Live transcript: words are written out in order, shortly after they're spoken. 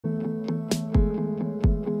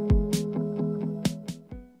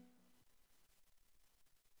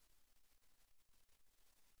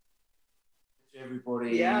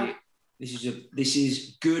everybody. Yeah. This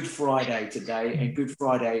is Good Friday today, and Good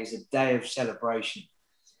Friday is a day of celebration.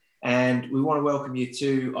 And we want to welcome you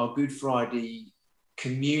to our Good Friday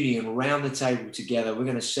communion around the table together. We're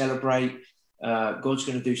going to celebrate. God's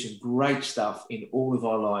going to do some great stuff in all of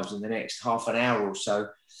our lives in the next half an hour or so.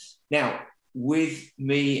 Now, with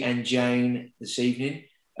me and Jane this evening,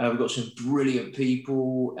 we've got some brilliant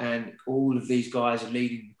people, and all of these guys are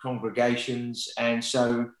leading congregations. And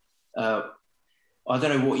so I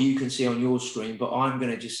don't know what you can see on your screen, but I'm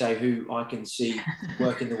going to just say who I can see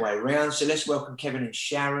working the way around. So let's welcome Kevin and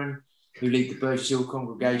Sharon, who lead the Burgess Hill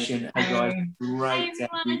congregation. Hey guys, great to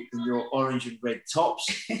have you in your orange and red tops,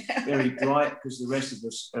 very bright, because the rest of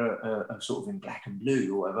us are sort of in black and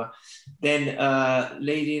blue or whatever. Then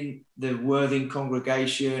leading the Worthing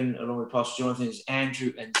congregation, along with Pastor Jonathan, is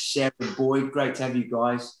Andrew and Sarah Boyd. Great to have you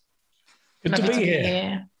guys. Good to be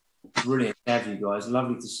here. Brilliant to have you guys.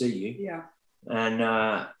 Lovely to see you. Yeah.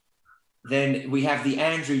 And then we have the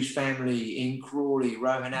Andrews family in Crawley,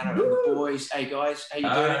 Rohan, Anna, and the boys. Hey guys, how you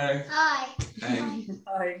doing? Hi.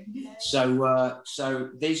 Hi.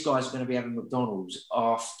 So these guys are going to be having McDonald's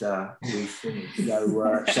after we finish.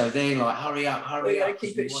 So they're like, hurry up.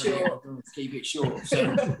 Keep it short. Keep it short.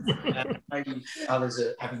 So maybe others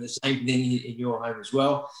are having the same thing in your home as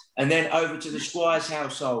well. And then over to the Squires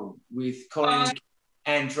household with Colin,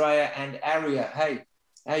 Andrea, and Aria. Hey,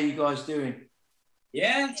 how you guys doing?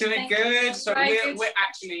 Yeah, doing good. So we're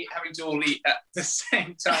actually having to all eat at the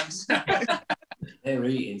same time. They're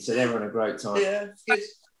eating, so they're having a great time. Yeah, good.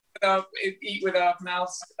 Eat with our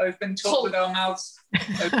mouths open, talk with our mouths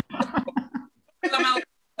open.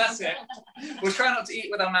 That's it. We'll try not to eat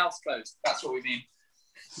with our mouths closed. That's what we mean.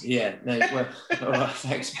 Yeah, no, well, all right,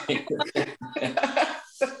 thanks, mate.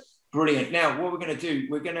 Brilliant. Now, what we're going to do,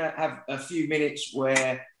 we're going to have a few minutes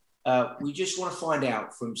where we just want to find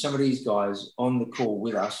out from some of these guys on the call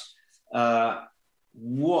with us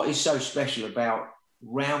what is so special about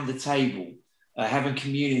round the table, having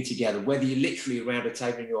communion together, whether you're literally around a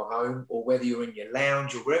table in your home or whether you're in your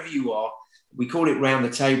lounge or wherever you are. We call it round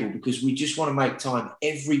the table because we just want to make time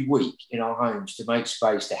every week in our homes to make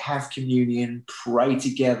space to have communion, pray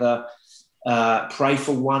together, pray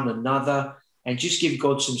for one another, and just give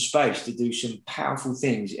God some space to do some powerful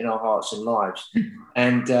things in our hearts and lives.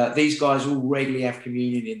 And these guys all regularly have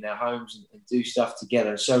communion in their homes and do stuff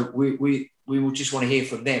together. So we will just want to hear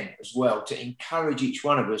from them as well, to encourage each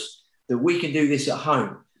one of us that we can do this at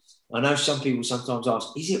home. I know some people sometimes ask,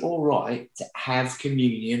 is it all right to have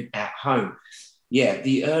communion at home? Yeah,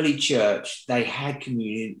 the early church, they had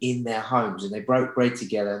communion in their homes and they broke bread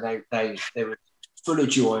together. And they were full of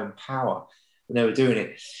joy and power when they were doing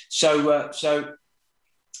it. So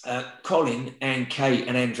Colin and Kate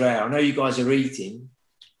and Andrea, I know you guys are eating.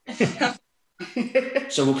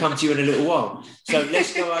 So we'll come to you in a little while. So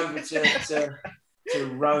let's go over to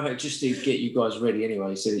Rohan, just to get you guys ready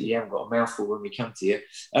anyway, so that you haven't got a mouthful when we come to you.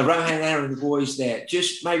 Rohan, Anna, and the boys there,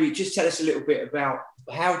 just tell us a little bit about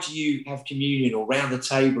how do you have communion or round the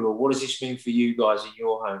table, or what does this mean for you guys in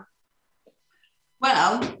your home?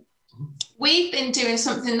 Well, we've been doing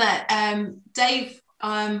something that Dave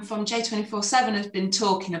from J24/7 has been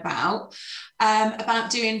talking about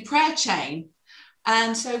doing prayer chain.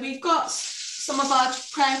 And so we've got some of our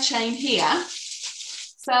prayer chain here.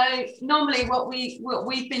 So normally what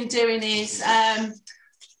we've been doing is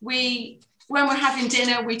when we're having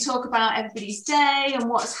dinner, we talk about everybody's day and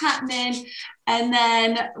what's happening. And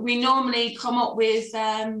then we normally come up with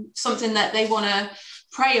something that they want to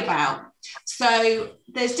pray about. So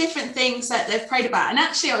there's different things that they've prayed about. And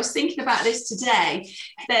actually, I was thinking about this today,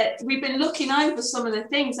 that we've been looking over some of the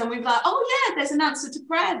things and we've like, oh yeah, there's an answer to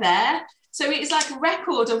prayer there. So it's like a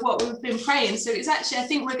record of what we've been praying. So it's actually, I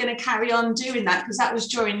think we're going to carry on doing that because that was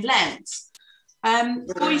during Lent.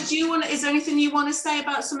 Boys, is there anything you want to say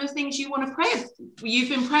about some of the things you want to pray? You've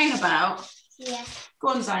been praying about? Yeah. Go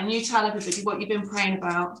on, Zion, you tell everybody what you've been praying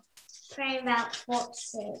about. Praying about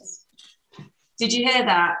foxes. Did you hear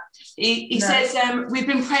that? He says we've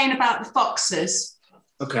been praying about the foxes.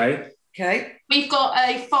 Okay. We've got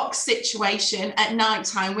a fox situation at night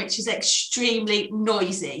time, which is extremely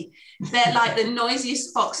noisy. They're like the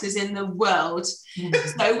noisiest foxes in the world.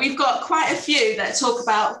 So we've got quite a few that talk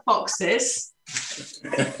about foxes.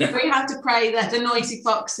 We have to pray that the noisy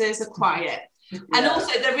foxes are quiet. Yeah. And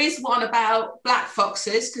also there is one about black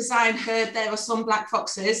foxes, because I heard there were some black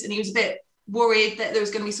foxes and he was a bit worried that there was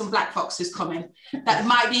going to be some black foxes coming that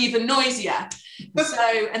might be even noisier.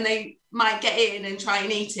 So, and they might get in and try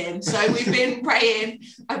and eat him. So we've been praying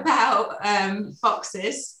about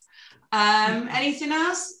foxes. Anything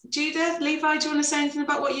else? Judith, Levi, do you want to say anything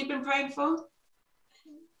about what you've been praying for?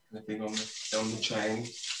 Anything on the chain?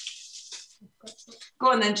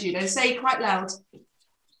 Go on then, Judo. Say it quite loud.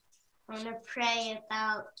 I want to pray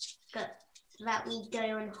about that we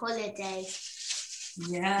go on holiday.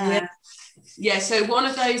 Yeah, so one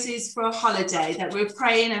of those is for a holiday, that we're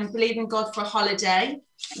praying and believing God for a holiday,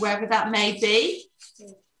 wherever that may be.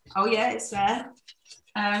 Oh, yeah, it's there.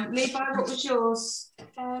 Levi, what was yours?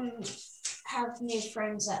 Have new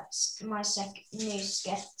friends at my new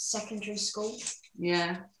secondary school.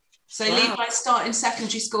 Yeah. So Levi's starting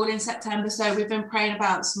secondary school in September, so we've been praying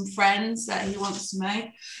about some friends that he wants to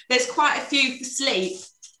make. There's quite a few for sleep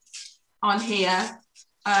on here,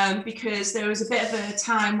 because there was a bit of a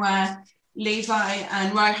time where Levi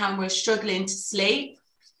and Rohan were struggling to sleep.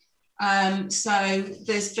 So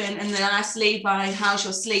there's been, and then I asked Levi, how's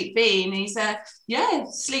your sleep been? And he said, yeah,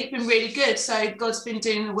 sleeping really good. So God's been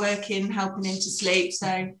doing the work in helping him to sleep.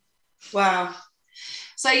 So wow.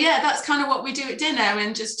 So yeah, that's kind of what we do at dinner,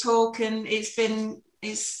 and just talk, and it's been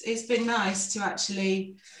nice to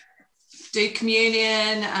actually do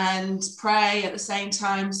communion and pray at the same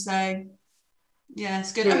time. So yeah,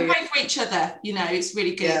 it's good. Brilliant. And pray for each other, you know, it's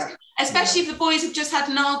really good. Yeah. Especially if the boys have just had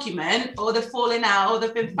an argument, or they're falling out, or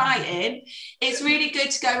they've been fighting. It's really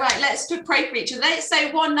good to go, right, let's pray for each other. Let's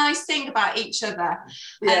say one nice thing about each other.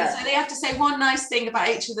 Yeah. And so they have to say one nice thing about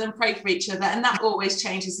each other and pray for each other. And that always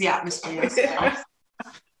changes the atmosphere. So.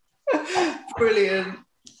 Brilliant.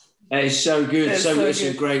 That is so good. That's So so there's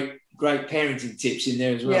some good. great parenting tips in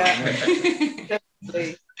there as well. Yeah.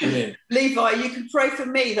 Definitely. Brilliant. Levi, you can pray for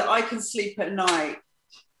me that I can sleep at night.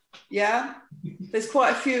 Yeah? There's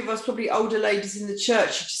quite a few of us, probably older ladies in the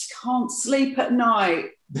church, who just can't sleep at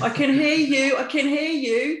night. I can hear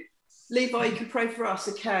you. Levi, you can pray for us,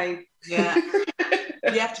 okay? Yeah.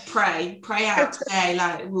 You have to pray out today.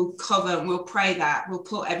 Like, we'll cover, we'll pray that. We'll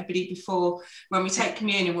put everybody before, when we take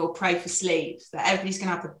communion, we'll pray for sleep, that everybody's going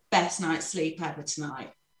to have the best night's sleep ever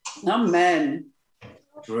tonight. Amen.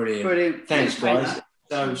 Brilliant. Thanks, guys.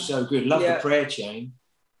 So good. Love the prayer chain.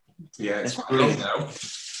 Yeah, it's brilliant now.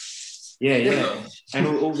 Yeah. And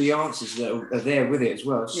all the answers that are there with it as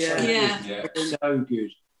well. So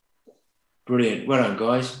good. Brilliant. Well done,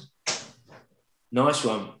 guys. Nice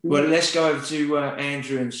one. Well, let's go over to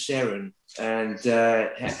Andrew and Sharon. And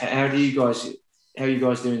how are you guys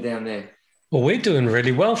doing down there? Well, we're doing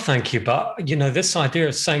really well, thank you. But, you know, this idea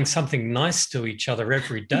of saying something nice to each other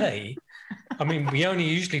every day, I mean, we only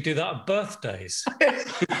usually do that at birthdays.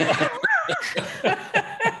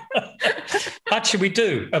 Actually, we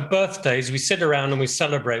do. At birthdays, we sit around and we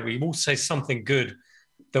celebrate. We all say something good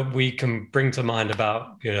that we can bring to mind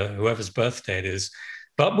about, you know, whoever's birthday it is.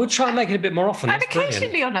 But we'll try and make it a bit more often. And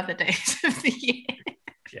occasionally on other days of the year.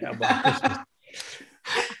 Yeah, well,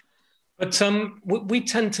 but we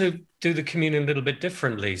tend to do the communion a little bit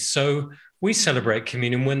differently. So we celebrate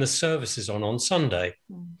communion when the service is on Sunday.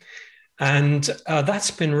 And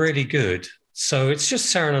that's been really good. So it's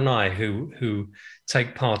just Sarah and I who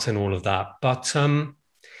take part in all of that. But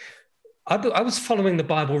I was following the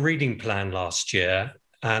Bible reading plan last year,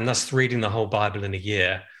 and that's reading the whole Bible in a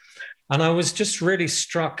year. And I was just really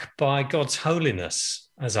struck by God's holiness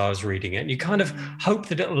as I was reading it. And you kind of hope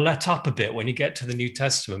that it'll let up a bit when you get to the New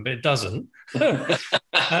Testament, but it doesn't.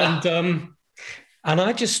 And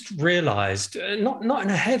I just realized, not in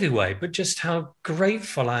a heavy way, but just how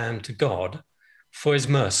grateful I am to God for his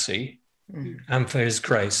mercy and for his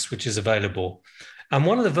grace, which is available. And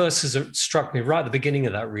one of the verses that struck me right at the beginning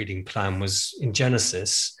of that reading plan was in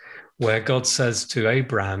Genesis, where God says to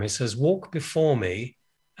Abraham, he says, walk before me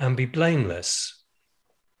and be blameless.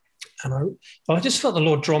 And I just felt the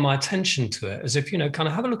Lord draw my attention to it, as if, you know, kind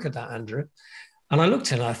of have a look at that, Andrew. And I looked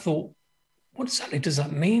at it and I thought, what exactly does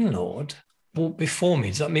that mean, Lord? Walk before me.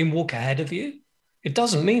 Does that mean walk ahead of you? It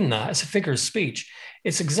doesn't mean that. It's a figure of speech.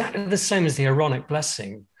 It's exactly the same as the Aaronic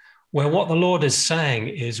blessing, where what the Lord is saying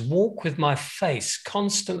is walk with my face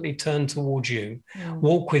constantly turned towards you.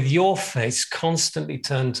 Walk with your face constantly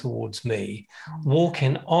turned towards me. Walk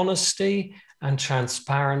in honesty and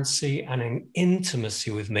transparency and in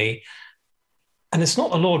intimacy with me. And it's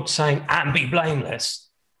not the Lord saying, and be blameless.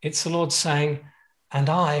 It's the Lord saying, and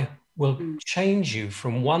I will change you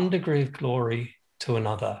from one degree of glory to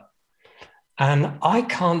another. And I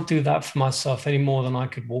can't do that for myself any more than I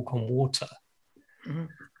could walk on water.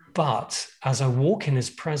 But as I walk in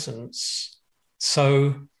his presence,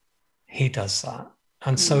 so he does that.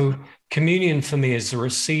 And so communion for me is the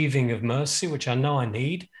receiving of mercy, which I know I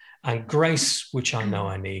need, and grace, which I know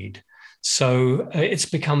I need. So it's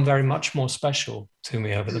become very much more special to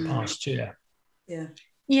me over the past year.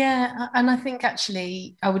 Yeah, and I think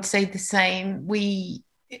actually I would say the same.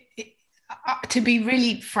 to be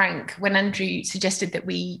really frank, when Andrew suggested that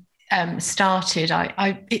we started,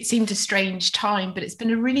 it seemed a strange time, but it's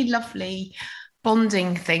been a really lovely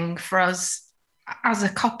bonding thing for us as a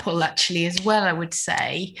couple, actually, as well, I would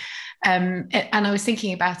say. And I was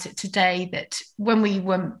thinking about it today, that when we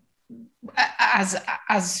were,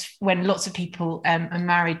 as when lots of people are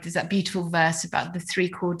married, there's that beautiful verse about the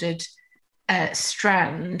three-corded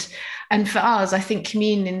strand. And for us, I think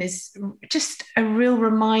communion is just a real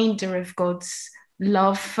reminder of God's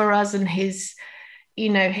love for us and his,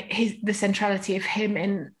 the centrality of him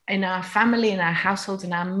in our family, in our household,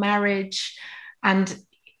 in our marriage. And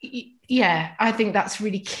yeah, I think that's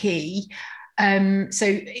really key. So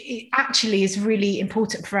it actually is really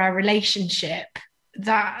important for our relationship,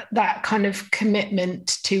 that kind of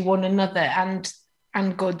commitment to one another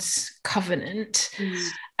and God's covenant.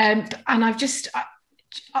 And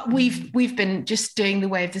we've been just doing the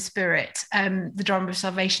way of the Spirit, the drama of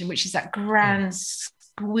salvation, which is that grand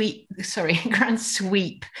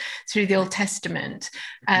sweep through the Old Testament,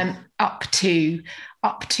 up to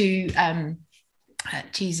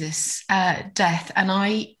Jesus' death. And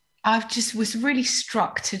I've just was really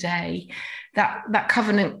struck today that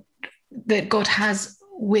covenant that God has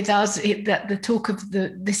with us, that the talk of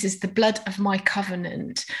this is the blood of my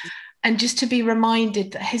covenant, and just to be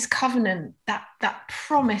reminded that his covenant, that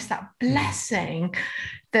promise, that blessing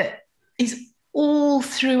that is all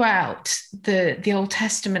throughout the Old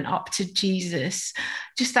Testament up to Jesus,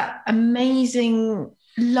 just that amazing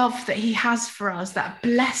love that he has for us, that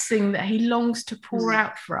blessing that he longs to pour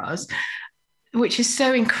out for us, which is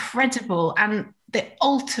so incredible. And the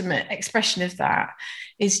ultimate expression of that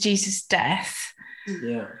is Jesus' death.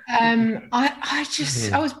 Yeah.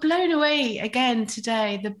 I was blown away again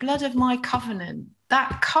today. The blood of my covenant,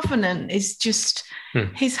 that covenant is just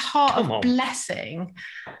his heart of blessing.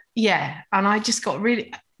 Yeah. And I just got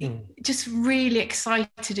really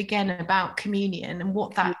excited again about communion and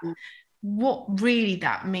what really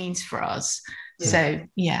that means for us. Yeah. So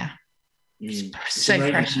yeah, so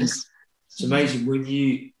precious. It's amazing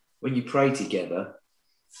when you pray together,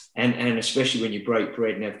 and especially when you break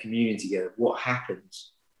bread and have communion together, what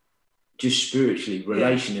happens just spiritually,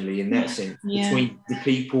 relationally, in that sense, between the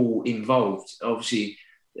people involved. Obviously,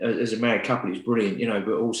 as a married couple, it's brilliant,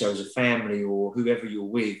 but also as a family or whoever you're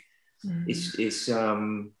with, it's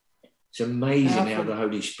amazing how the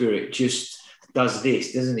Holy Spirit just does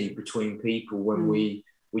this, doesn't he, between people when we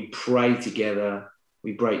pray together,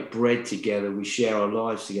 we break bread together, we share our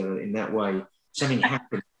lives together in that way. Something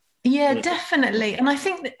happens. Yeah, definitely. And I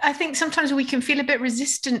think sometimes we can feel a bit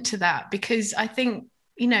resistant to that, because I think,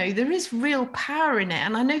 there is real power in it.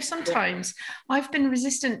 And I know sometimes I've been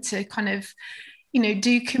resistant to kind of,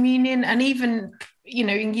 do communion, and even,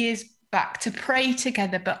 in years back, to pray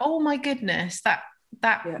together. But oh my goodness, that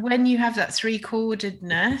when you have that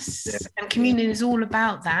three-cordedness, and communion is all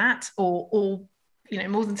about that, or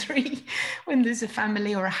more than three, when there's a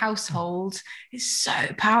family or a household, it's so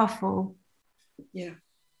powerful. Yeah.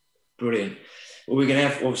 Brilliant. Well, we're going to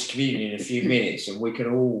have obviously communion in a few minutes, and we can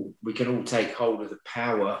all take hold of the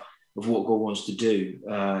power of what God wants to do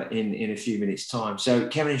in a few minutes' time. So,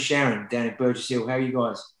 Kevin and Sharon down in Burgess Hill, how are you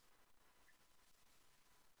guys?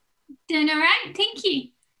 Doing all right, thank you.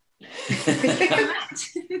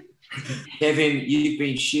 Kevin, you've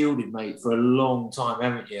been shielded, mate, for a long time,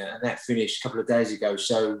 haven't you? And that finished a couple of days ago.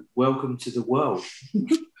 So, welcome to the world.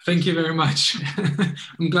 Thank you very much.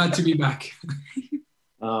 I'm glad to be back.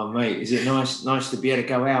 Oh, mate, is it nice to be able to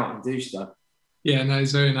go out and do stuff? Yeah, no,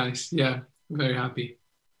 it's very nice. Yeah, very happy.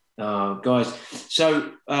 Guys,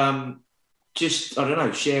 so just, I don't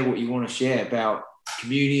know, share what you want to share about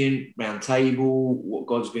communion, round table, what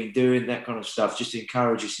God's been doing, that kind of stuff. Just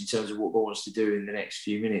encourage us in terms of what God wants to do in the next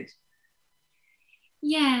few minutes.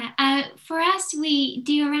 Yeah, for us, we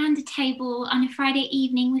do around the table on a Friday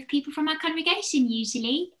evening with people from our congregation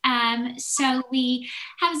usually. So we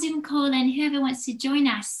have a Zoom call, and whoever wants to join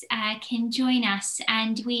us can join us.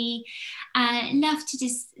 And we love to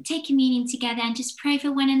just take communion together and just pray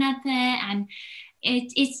for one another. And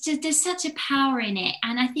it's just, there's such a power in it.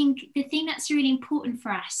 And I think the thing that's really important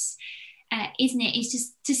for us, isn't it, is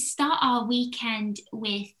just to start our weekend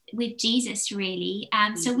with Jesus, really.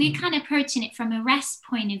 So we're kind of approaching it from a rest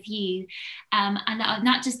point of view, and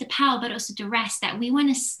not just the power, but also the rest, that we want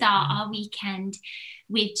to start our weekend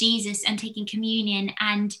with Jesus and taking communion.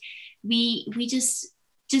 And we just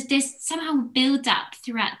there's somehow build up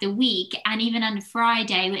throughout the week, and even on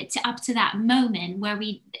Friday, it's up to that moment where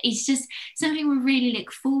it's just something we really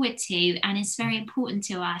look forward to, and it's very important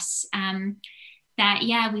to us.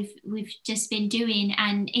 That we've just been doing,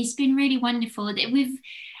 and it's been really wonderful. That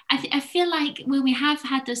I feel like when we have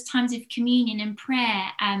had those times of communion and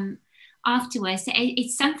prayer afterwards,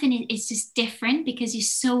 it's something, it's just different because you're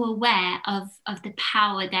so aware of the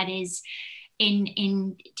power that is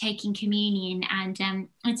in taking communion. And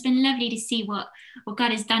it's been lovely to see what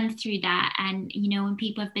God has done through that. And, you know, when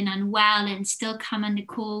people have been unwell and still come on the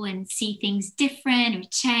call and see things different or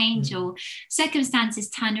change or circumstances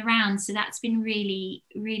turn around. So that's been really,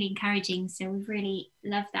 really encouraging. So we've really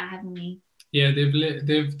loved that, haven't we? Yeah,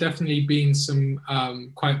 they've definitely been some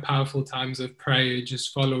quite powerful times of prayer,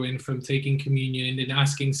 just following from taking communion and then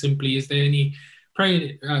asking simply, is there any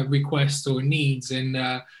prayer requests or needs?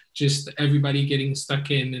 And just everybody getting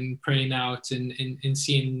stuck in and praying out and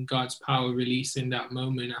seeing God's power release in that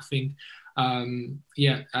moment. I think,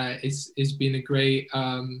 it's been a great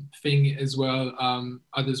thing as well.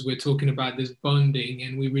 Others were talking about this bonding,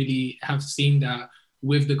 and we really have seen that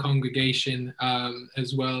with the congregation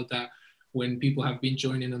as well, that when people have been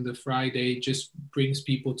joining on the Friday, just brings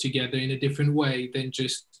people together in a different way than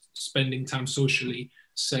just spending time socially.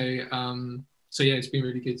 So yeah, it's been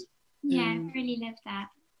really good. Yeah, really love that.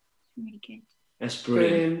 Really good. That's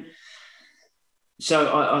brilliant. So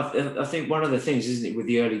I think one of the things, isn't it, with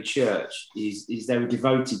the early church is they were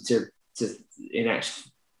devoted to in Acts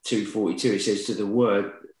 2:42, it says, to the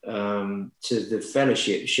word, to the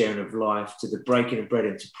fellowship, sharing of life, to the breaking of bread,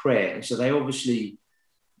 and to prayer. And so they obviously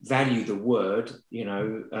value the word, you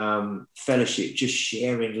know, fellowship, just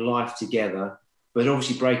sharing life together, but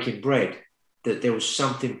obviously breaking bread, that there was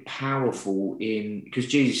something powerful in, because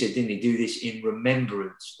Jesus said, didn't he, do this in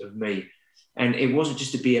remembrance of me. And it wasn't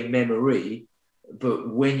just to be a memory, but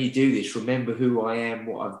when you do this, remember who I am,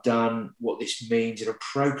 what I've done, what this means, and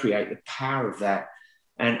appropriate the power of that.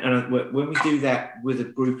 And when we do that with a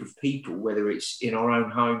group of people, whether it's in our own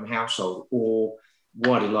home, household, or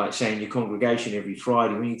wider, like saying your congregation every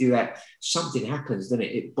Friday, when you do that, something happens, doesn't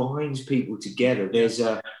it? It binds people together. There's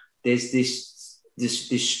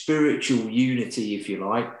this spiritual unity, if you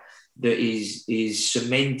like, that is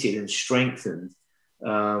cemented and strengthened,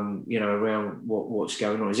 you know, around what's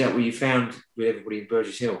going on. Is that what you found with everybody in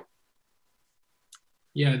Burgess Hill?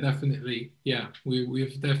 Yeah, definitely. Yeah,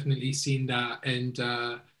 we've definitely seen that, and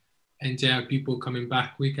yeah, people coming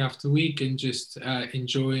back week after week and just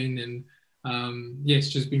enjoying, and it's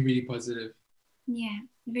just been really positive. Yeah,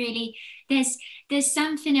 really. There's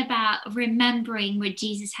something about remembering what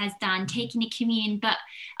Jesus has done, taking the communion, but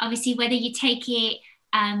obviously whether you take it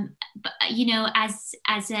you know, as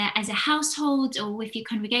a household or with your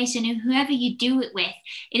congregation or whoever you do it with,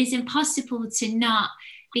 it is impossible to not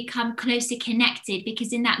become closer connected,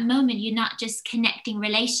 because in that moment you're not just connecting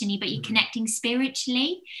relationally, but you're connecting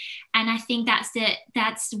spiritually. And I think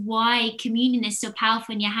that's why communion is so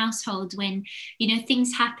powerful in your household. When, you know,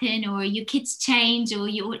 things happen or your kids change, or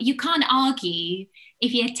you can't argue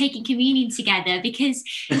if you're taking communion together, because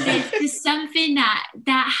there's something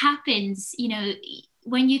that happens, you know,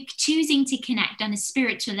 when you're choosing to connect on a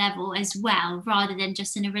spiritual level as well, rather than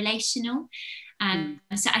just in a relational.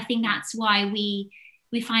 So I think that's why we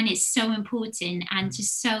find it so important and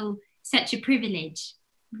just such a privilege,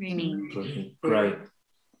 really.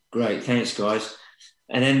 Great, thanks, guys.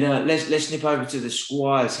 And then let's nip over to the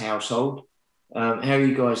Squires household. How are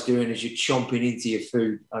you guys doing as you're chomping into your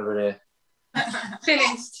food over there?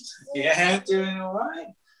 Finished. Yeah, doing all right.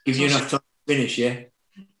 Give you enough time to finish, yeah?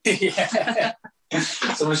 Yeah.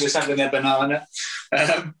 Someone's just having their banana.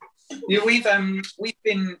 Yeah, we've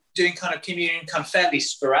been doing kind of communion kind of fairly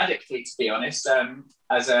sporadically, to be honest,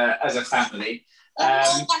 as a family,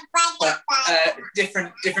 but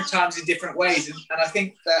different times in different ways. And I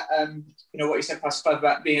think that you know what you said, Pastor,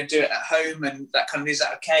 about being able to do it at home and that kind of, is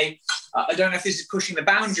that okay? I don't know if this is pushing the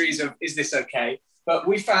boundaries of is this okay, but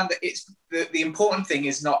we found that it's the important thing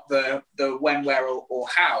is not the when, where, or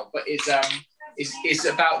how, but is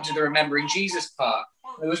about the remembering Jesus part.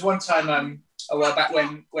 There was one time a while back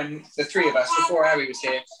when the three of us, before Harry was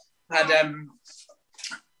here, had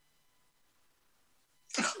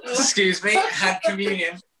had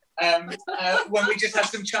communion when we just had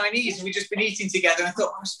some Chinese and we just been eating together, and I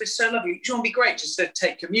thought, oh, it's been so lovely. It would be great just to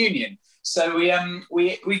take communion. So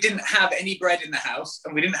we didn't have any bread in the house,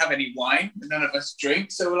 and we didn't have any wine, and none of us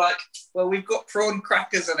drink. So we're like, well, we've got prawn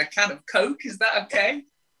crackers and a can of Coke. Is that okay?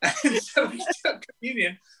 And so we took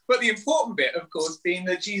communion. But the important bit, of course, being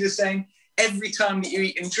that Jesus saying, every time that you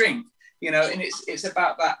eat and drink, you know, and it's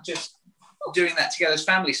about that, just doing that together as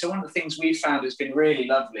family. So one of the things we've found has been really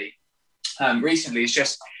lovely recently is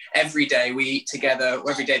just every day we eat together, or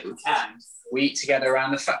every day that we can, we eat together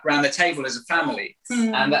around the table as a family.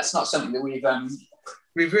 And that's not something that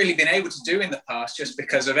we've really been able to do in the past, just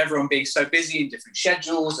because of everyone being so busy in different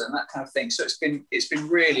schedules and that kind of thing. So it's been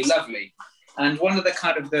really lovely. And one of the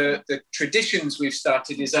kind of the traditions we've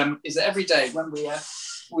started is that every day when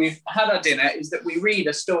we've had our dinner is that we read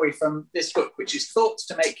a story from this book, which is Thoughts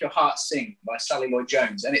to Make Your Heart Sing by Sally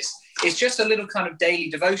Lloyd-Jones. And it's just a little kind of daily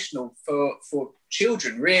devotional for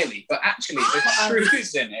children, really. But actually, the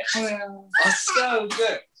truths in it are so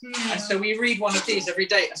good. And so we read one of these every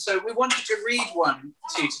day. And so we wanted to read one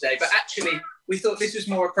to you today, but actually we thought this was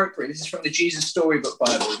more appropriate. This is from the Jesus Storybook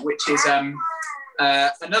Bible, which is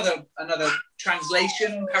another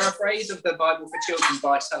translation, paraphrase of the Bible for Children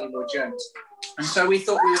by Sally Lloyd-Jones. And so we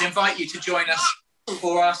thought we would invite you to join us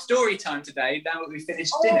for our story time today, now that we've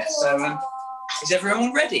finished dinner. So is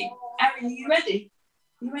everyone ready? Aaron, are you ready?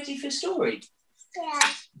 Are you ready for the story? Yeah.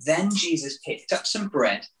 Then Jesus picked up some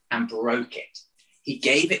bread and broke it. He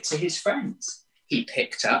gave it to his friends. He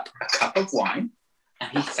picked up a cup of wine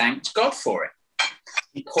and he thanked God for it.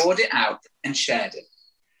 He poured it out and shared it.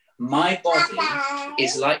 My body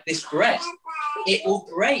is like this bread. It will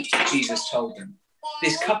break, Jesus told them.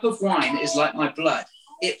 This cup of wine is like my blood.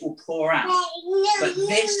 It will pour out. But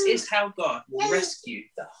this is how God will rescue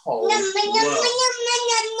the whole world.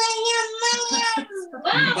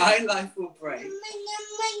 My life will break.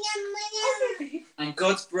 And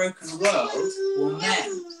God's broken world will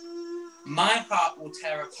mend. My heart will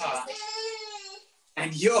tear apart.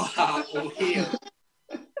 And your heart will heal.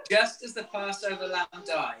 Just as the Passover lamb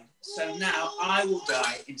died, so now I will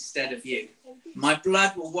die instead of you. My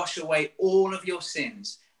blood will wash away all of your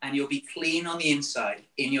sins, and you'll be clean on the inside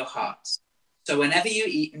in your hearts. So whenever you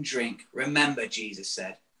eat and drink, remember, Jesus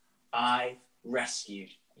said, I rescued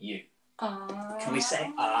you. Can we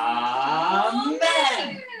say Amen?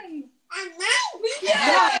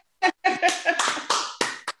 Yeah.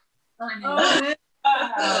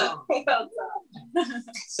 Well done.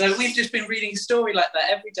 So we've just been reading a story like that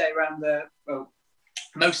every day around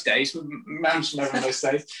most days, we managed to know most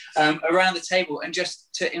days, around the table, and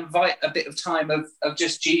just to invite a bit of time of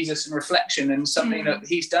just Jesus and reflection and something that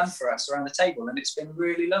he's done for us around the table. And it's been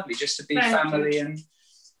really lovely just to be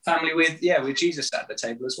family with Jesus at the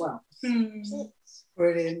table as well.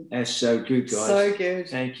 Brilliant. That's so good, guys. So good.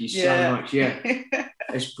 Thank you so much. Yeah,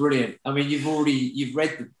 it's brilliant. I mean, you've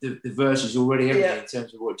read the verses already, haven't you, in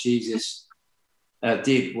terms of what Jesus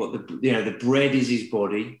did. What the bread is his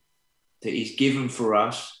body that he's given for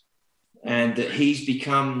us, and that he's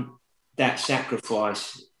become that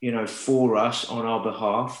sacrifice, for us on our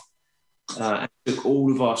behalf, and took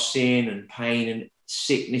all of our sin and pain and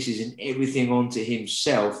sicknesses and everything onto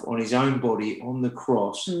himself on his own body on the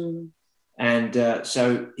cross. And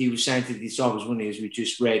so he was saying to the disciples, when as we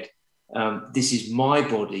just read, this is my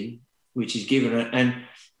body, which is given. And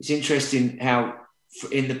it's interesting how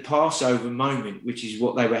in the Passover moment, which is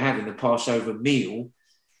what they were having, the Passover meal,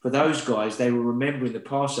 for those guys, they were remembering the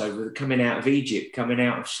Passover, coming out of Egypt, coming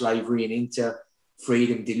out of slavery and into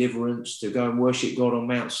freedom, deliverance, to go and worship God on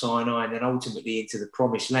Mount Sinai, and then ultimately into the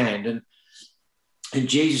promised land. And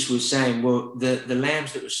Jesus was saying, well, the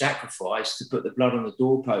lambs that were sacrificed to put the blood on the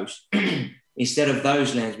doorpost, instead of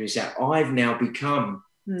those lambs being sacrificed, I've now become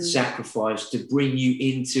sacrificed to bring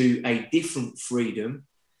you into a different freedom.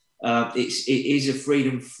 It is a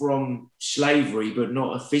freedom from slavery, but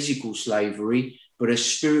not a physical slavery, but a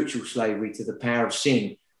spiritual slavery to the power of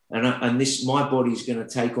sin. And my body is going to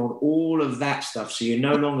take on all of that stuff. So you're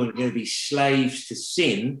no longer going to be slaves to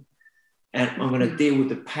sin. And I'm going to deal with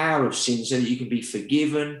the power of sin so that you can be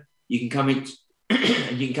forgiven. You can come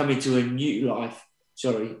into a new life.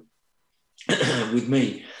 With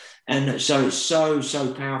me. And so it's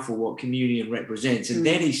so powerful what communion represents. And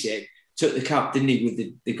then he said, took the cup, didn't he, with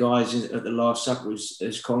the guys at the Last Supper,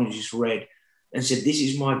 as Colin just read, and said, this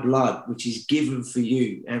is my blood, which is given for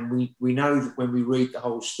you. And we know that when we read the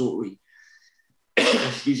whole story,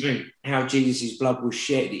 excuse me, how Jesus' blood was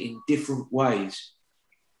shed in different ways.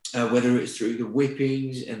 Whether it's through the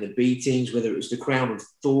whippings and the beatings, whether it's the crown of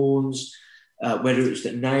thorns, whether it's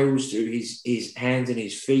the nails through his hands and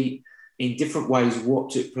his feet, in different ways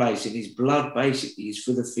what took place. And his blood basically is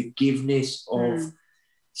for the forgiveness of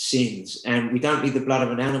sins. And we don't need the blood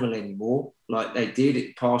of an animal anymore, like they did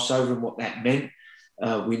at Passover and what that meant.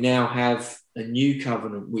 We now have a new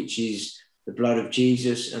covenant, which is the blood of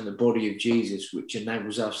Jesus and the body of Jesus, which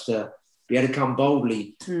enables us to be able to come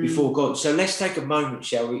boldly before God. So let's take a moment,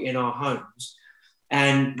 shall we, in our homes.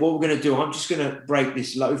 And what we're going to do, I'm just going to break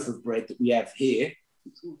this loaf of bread that we have here.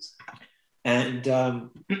 And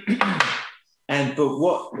but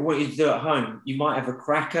what you do at home, you might have a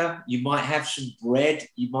cracker, you might have some bread,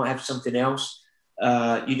 you might have something else.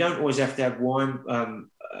 You don't always have to have wine.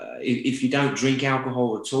 if you don't drink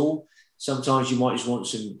alcohol at all, sometimes you might just want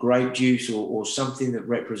some grape juice or something that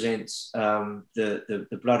represents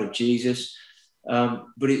the blood of Jesus.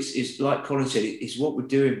 But it's like Colin said, it's what we're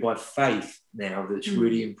doing by faith now that's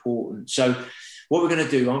really important. So what we're going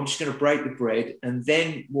to do, I'm just going to break the bread, and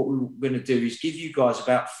then what we're going to do is give you guys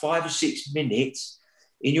about 5 or 6 minutes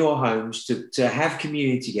in your homes to have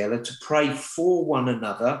communion together, to pray for one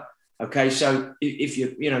another. Okay, so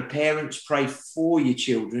if parents, pray for your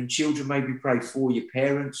children. Children maybe pray for your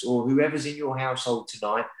parents or whoever's in your household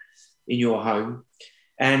tonight in your home.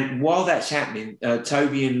 And while that's happening,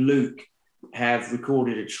 Toby and Luke have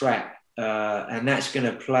recorded a track, and that's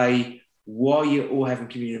going to play while you're all having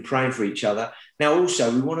communion and praying for each other. Now,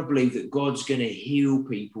 also, we want to believe that God's going to heal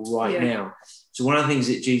people right now. So one of the things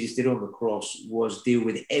that Jesus did on the cross was deal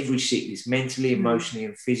with every sickness, mentally, emotionally,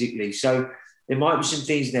 and physically. So there might be some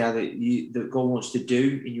things now that God wants to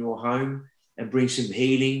do in your home and bring some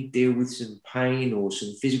healing, deal with some pain or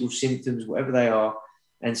some physical symptoms, whatever they are,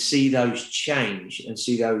 and see those change and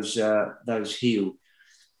see those healed.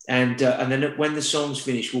 And then when the song's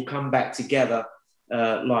finished, we'll come back together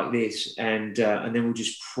like this, and then we'll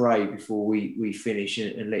just pray before we finish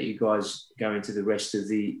and let you guys go into the rest of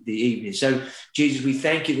the evening. So, Jesus, we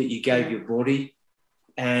thank you that you gave your body,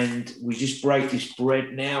 and we just break this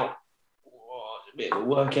bread now. Oh, it's a bit of a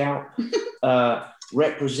workout.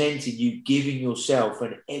 Representing you giving yourself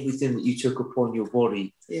and everything that you took upon your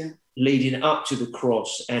body, leading up to the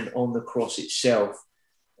cross and on the cross itself.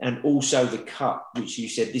 And also the cup, which you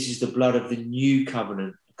said, this is the blood of the new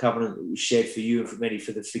covenant, a covenant that was shed for you and for many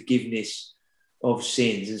for the forgiveness of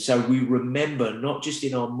sins. And so we remember, not just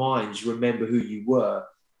in our minds, remember who you were,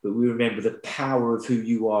 but we remember the power of who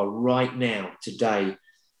you are right now, today,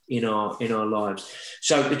 in our lives.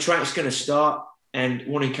 So the track's going to start, and I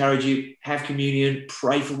want to encourage you, have communion,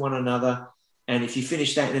 pray for one another. And if you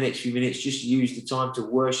finish that in the next few minutes, just use the time to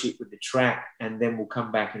worship with the track, and then we'll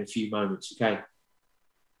come back in a few moments, okay?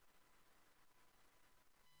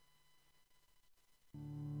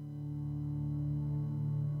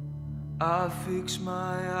 I fix my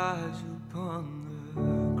eyes upon the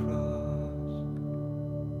cross.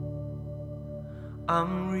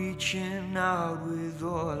 I'm reaching out with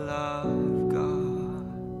all I've got.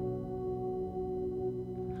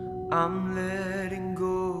 I'm letting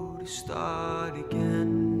go to start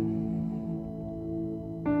again.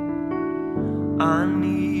 I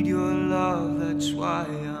need your love, that's why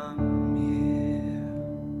I'm here.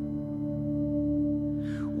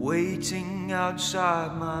 Waiting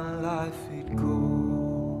outside my life, it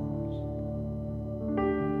goes.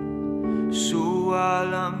 So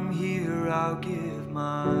while I'm here, I'll give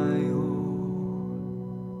my all.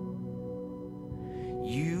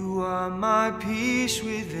 You are my peace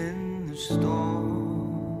within the storm.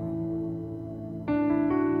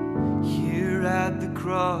 Here at the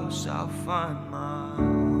cross, I'll find my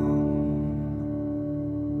home.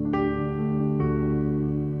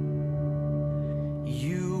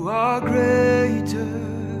 You are greater,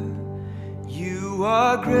 you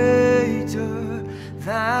are greater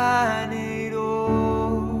than it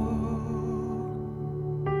all.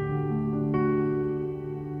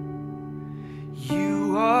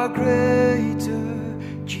 You are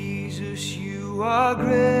greater, Jesus, you are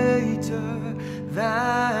greater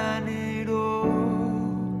than it all,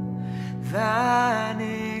 than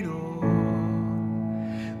it all.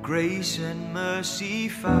 Grace and mercy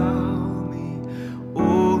found me,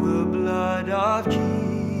 oh, the blood of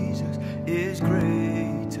Jesus is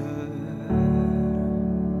greater.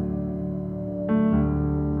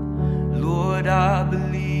 Lord, I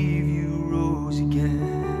believe you rose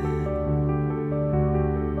again.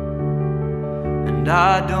 And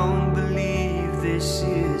I don't believe this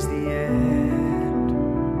is the end.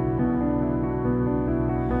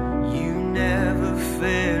 You never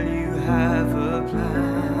fail, you have a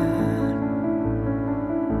plan.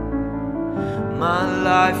 My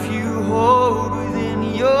life you hold within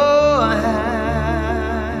your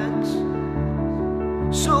hands.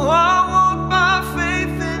 So I walk by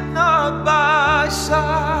faith and not by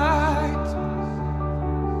sight.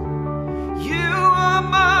 You are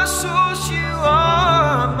my source, you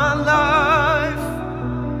are my life.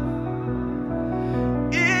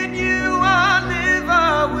 In you I live,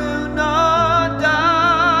 I will not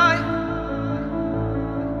die.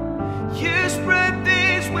 You spread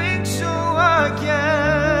these wings so I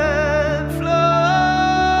can fly.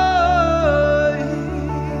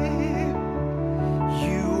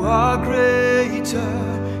 You are greater,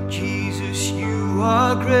 Jesus, you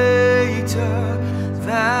are greater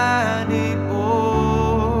than it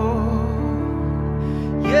all.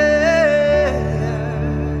 Yeah,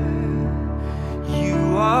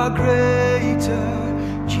 you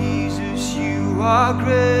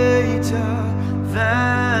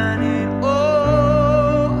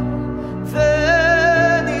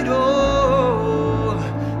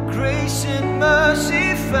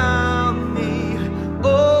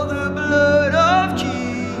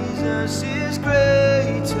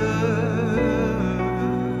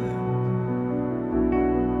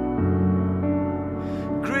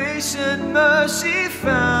mercy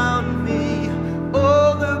found me.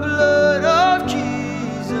 Oh, the blood of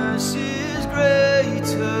Jesus is greater.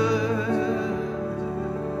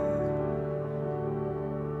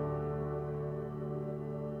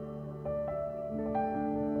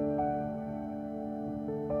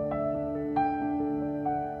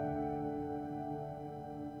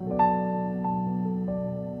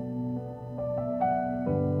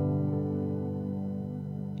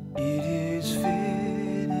 It is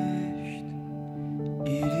finished.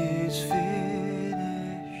 It is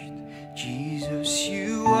finished. Jesus,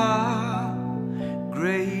 you are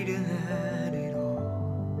greater than it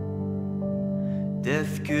all.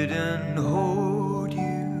 Death couldn't hold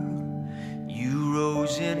you. You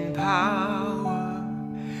rose in power.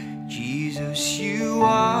 Jesus, you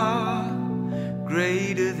are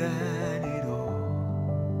greater than it all.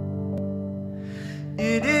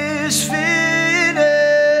 It is finished.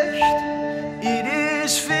 It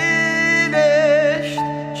is finished.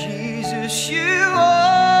 Jesus, you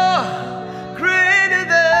are greater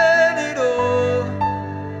than it all.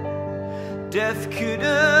 Death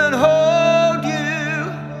couldn't hold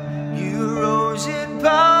you. You rose in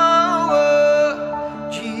power.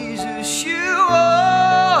 Jesus, you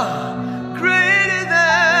are greater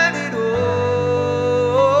than it all.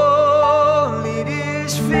 It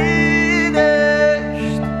is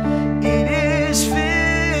finished. It is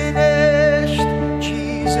finished.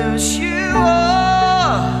 Jesus, you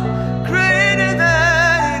are greater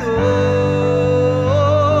than it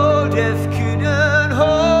all. Death couldn't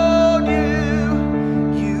hold you.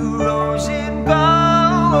 You rose in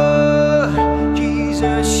power.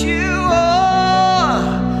 Jesus, you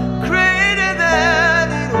are greater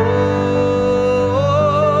than it all.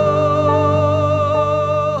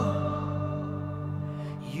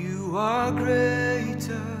 You are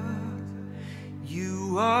greater.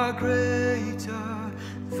 You are greater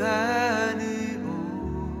than it all.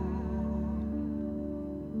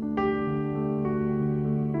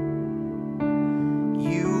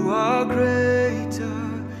 You are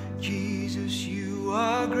greater, Jesus, you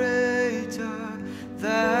are greater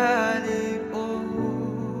than it all.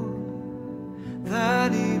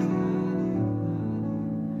 Than it all.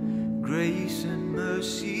 Grace and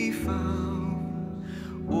mercy found.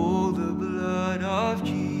 All the blood of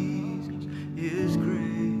Jesus is greater.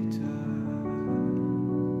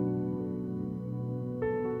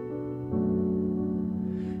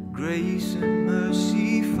 Grace and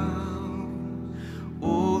mercy found.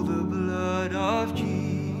 All the blood of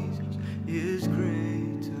Jesus is greater.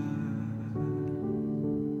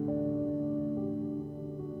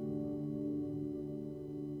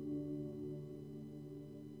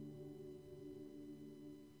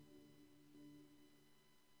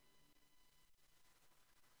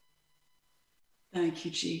 Thank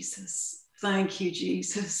you, Jesus. Thank you,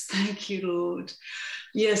 Jesus. Thank you, Lord.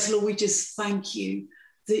 Yes, Lord, we just thank you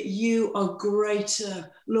that you are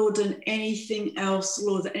greater, Lord, than anything else,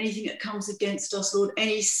 Lord, than anything that comes against us, Lord,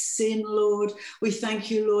 any sin, Lord. We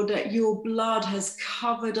thank you, Lord, that your blood has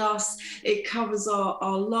covered us. It covers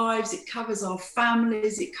our lives. It covers our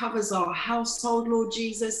families. It covers our household, Lord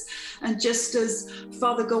Jesus. And just as,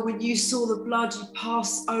 Father God, when you saw the blood, you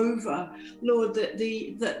pass over, Lord,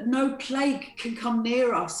 that no plague can come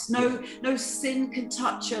near us. No sin can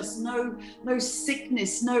touch us. No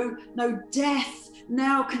sickness, no death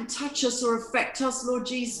now can touch us or affect us, Lord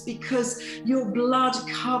Jesus, because your blood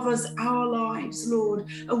covers our lives, Lord.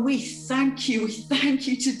 And we thank you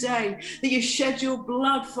today that you shed your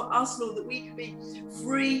blood for us, Lord, that we can be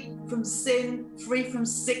free from sin, free from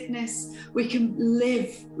sickness. We can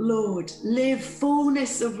live, Lord, live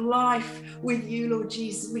fullness of life with you, Lord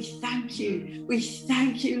Jesus. We thank you. We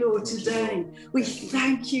thank you, Lord, today. We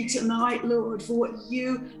thank you tonight, Lord, for what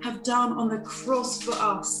you have done on the cross for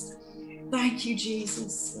us. Thank you,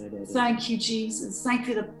 Jesus. Thank you, Jesus. Thank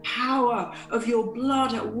you for the power of your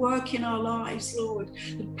blood at work in our lives, Lord.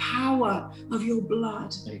 The power of your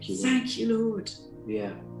blood. Thank you, Lord. Thank you, Lord.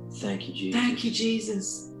 Yeah. Thank you, Jesus. Thank you,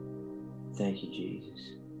 Jesus. Thank you, Jesus.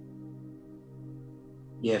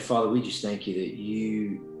 Yeah, Father, we just thank you that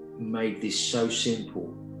you made this so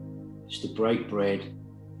simple. Just to break bread,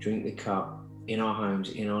 drink the cup in our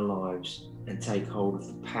homes, in our lives, and take hold of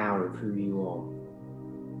the power of who you are.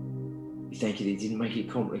 We thank you that you didn't make it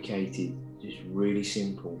complicated, just really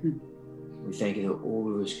simple. We thank you that all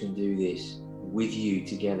of us can do this with you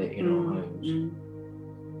together in our homes.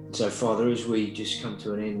 So, Father, as we just come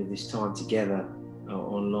to an end of this time together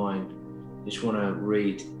online, just want to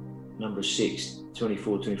read number 6,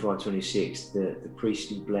 24, 25, 26, the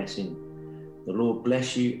priestly blessing. The Lord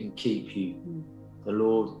bless you and keep you. The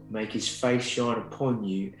Lord make his face shine upon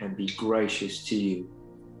you and be gracious to you.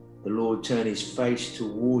 the Lord turn his face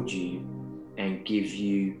toward you and give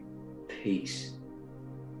you peace.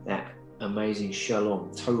 That amazing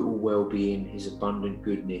shalom, total well-being, his abundant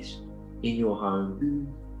goodness in your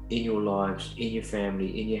home, in your lives, in your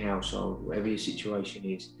family, in your household, whatever your situation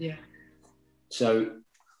is. Yeah. So,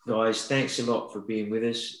 guys, thanks a lot for being with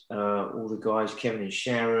us. All the guys, Kevin and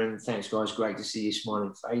Sharon, thanks, guys. Great to see your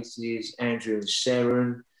smiling faces. Andrew and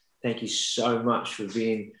Sharon, thank you so much for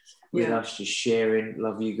being with us, just sharing.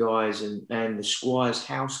 Love you guys. And the Squires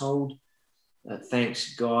household,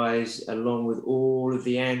 thanks, guys, along with all of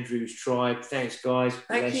the Andrews tribe. Thanks, guys.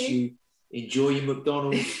 Bless you. Enjoy your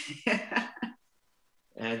McDonald's.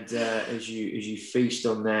 And as you feast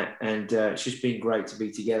on that, and it's just been great to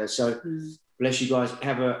be together. So bless you guys.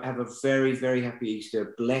 Have a very, very happy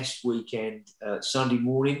Easter, blessed weekend. Sunday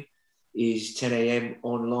morning is 10 a.m.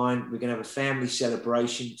 online. We're going to have a family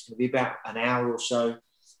celebration. It's going to be about an hour or so,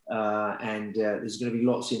 and there's going to be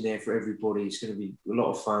lots in there for everybody. It's going to be a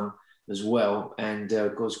lot of fun as well, and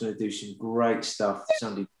God's going to do some great stuff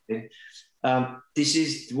Sunday morning. This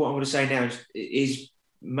is what I'm going to say now is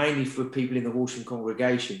mainly for people in the Horsham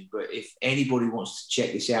congregation, but if anybody wants to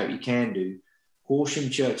check this out, you can do.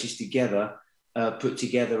 Horsham Churches Together put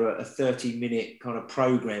together a 30-minute kind of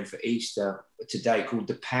program for Easter today called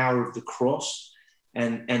The Power of the Cross,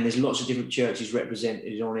 and there's lots of different churches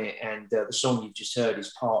represented on it, and the song you've just heard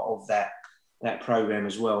is part of that program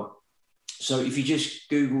as well. So if you just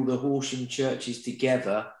Google the Horsham Churches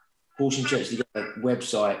Together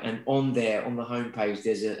website, and on there, on the homepage,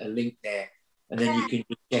 there's a link there, and then you can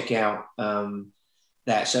check out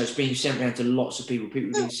that. So it's been sent around to lots of people.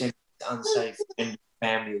 People have been sent to unsaved and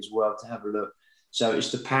family as well to have a look. So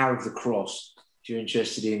it's The Power of the Cross, if you're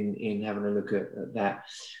interested in having a look at that.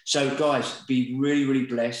 So guys, be really, really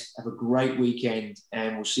blessed. Have a great weekend,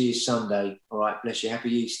 and we'll see you Sunday. All right, bless you.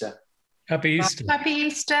 Happy Easter. Happy Easter. Happy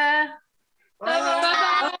Easter.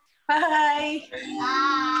 Bye. Bye.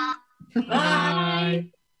 Bye. Bye.